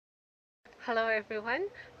Hello, everyone.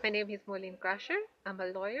 My name is Maulline. I'm a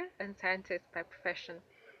lawyer and scientist by profession.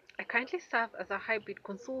 I currently serve as a hybrid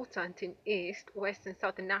consultant in East, West, and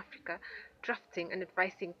Southern Africa, drafting and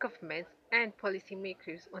advising governments and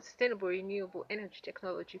policymakers on sustainable renewable energy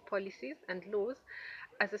technology policies and laws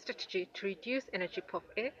as a strategy to reduce energy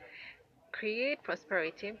poverty, create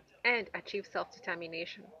prosperity, and achieve self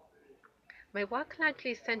determination. My work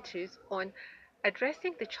largely centers on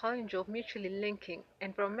addressing the challenge of mutually linking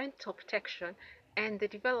environmental protection and the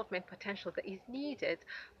development potential that is needed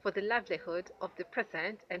for the livelihood of the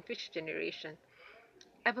present and future generation.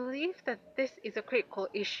 I believe that this is a critical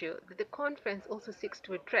issue that the conference also seeks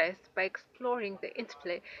to address by exploring the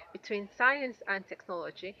interplay between science and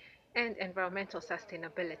technology and environmental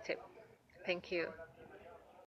sustainability. Thank you.